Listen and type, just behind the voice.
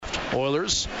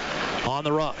Oilers on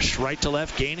the rush, right to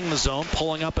left, gaining the zone,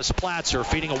 pulling up as Platzer,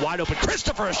 feeding a wide open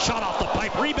Christopher, a shot off the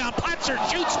pipe, rebound, Platzer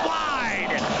shoots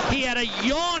wide. He had a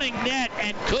yawning net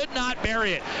and could not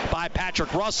bury it by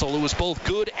Patrick Russell, who was both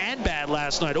good and bad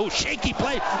last night. Oh, shaky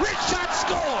play, wrist shot,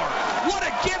 score! What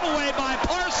a giveaway by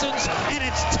Parsons, and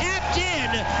it's tapped in,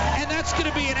 and that's going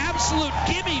to be an absolute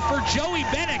gimme for Joey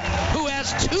Bennett, who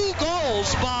has 2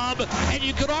 goals, Bob, and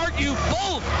you could argue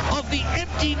both of the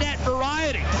empty net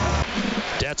variety.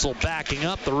 Detzel backing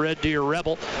up, the Red Deer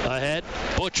Rebel ahead.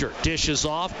 Butcher dishes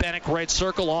off, Bennett right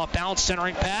circle, off balance,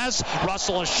 centering pass.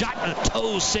 Russell a shot and a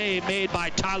toe save made by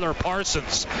Tyler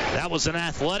Parsons. That was an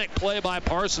athletic play by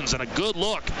Parsons and a good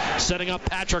look, setting up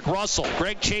Patrick Russell.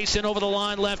 Greg Chase in over the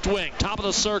line, left wing, top of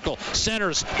the circle,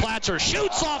 centers, Platzer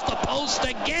shoots off the post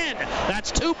again. That's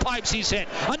 2 pipes he's hit.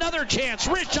 Another chance,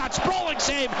 wrist shot, sprawling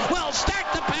save. Well,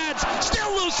 stack the pads,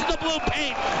 still loose in the blue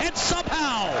paint, and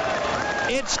somehow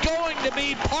it's going to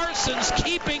be Parsons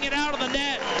keeping it out of the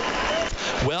net.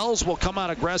 Wells will come out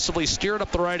aggressively, steer it up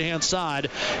the right-hand side,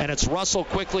 and it's Russell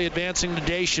quickly advancing to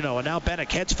Deschanel, and now Bennett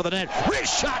heads for the net.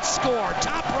 Wrist shot, score,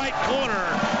 top right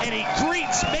corner, and he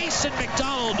greets Mason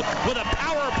McDonald with a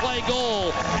power play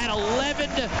goal at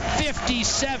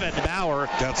 11:57. Bauer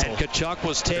Detzel. And Tkachuk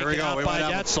was taken out by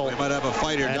Detzel. We might have a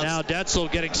fight here. And now Detzel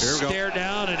getting stared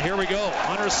down, and here we go.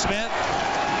 Hunter Smith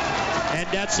and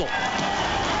Detzel.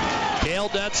 Dale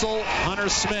Detzel, Hunter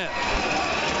Smith.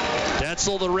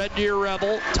 Detzel, the Red Deer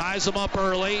Rebel, ties him up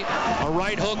early. A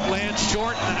right hook lands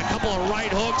short, and a couple of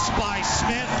right hooks by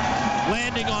Smith,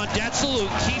 landing on Detzel, who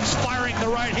keeps firing the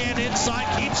right hand inside,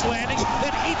 keeps landing,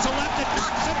 then eats a left and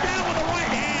knocks him down with a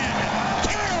right hand.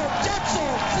 Dale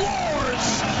Detzel floors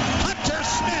Hunter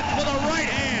Smith with a right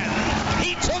hand.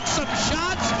 He took some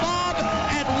shots, Bob,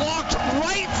 and walked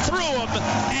right through him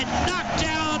and knocked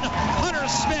down Hunter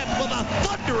Smith with a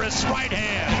thunderous right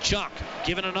hand. Chuck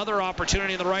given another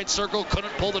opportunity in the right circle,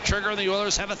 couldn't pull the trigger, and the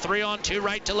Oilers have a 3-on-2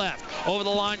 right to left. Over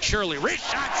the line, Shirley,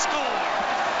 wrist shot, score!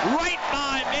 Right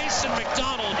by Mason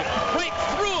McDonald, right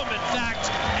through him in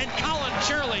fact, and Colin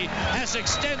Shirley has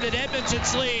extended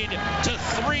Edmonton's lead to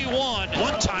 3-1.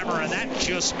 One-timer, and that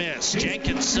just missed.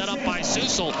 Jenkins set up by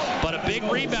Susel, but a big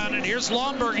rebound, and here's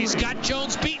Lomberg. He's got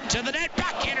Jones beaten to the net,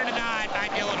 backhander denied by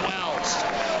Dylan Wells.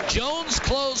 Jones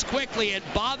closed quickly and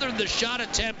bothered the shot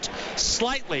attempt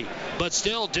slightly, but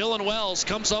still Dylan Wells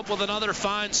comes up with another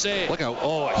fine save. Look out.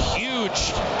 Oh, a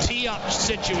huge tee-up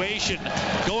situation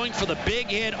going for the big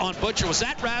hit on Butcher. Was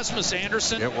that Rasmus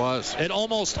Anderson? It was. It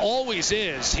almost always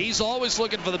is. He's always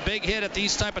looking for the big hit at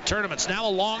these type of tournaments. Now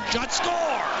a long shot,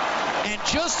 score! And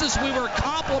just as we were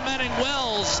complimenting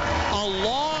Wells, a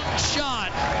long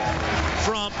shot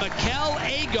from Mikkel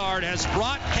Agard has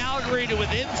brought Calgary to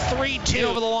within 3-2.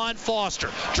 Over the line,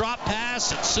 Foster. Drop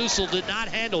pass, and Susel did not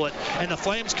handle it, and the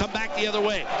Flames come back the other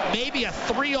way. Maybe a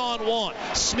 3-on-1.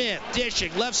 Smith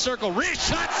dishing, left circle, wrist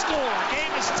shot, score!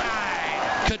 Game is tied.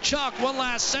 Tkachuk, one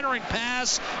last centering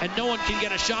pass, and no one can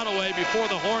get a shot away before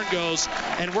the horn goes,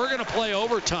 and we're going to play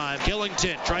overtime.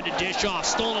 Killington tried to dish off,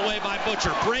 stolen away by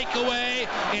Butcher. Breakaway,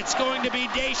 it's going to be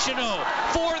Deschanel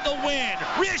for the win.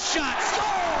 Wrist shot,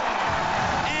 score!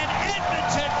 And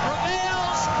Edmonton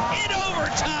prevails in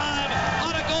overtime.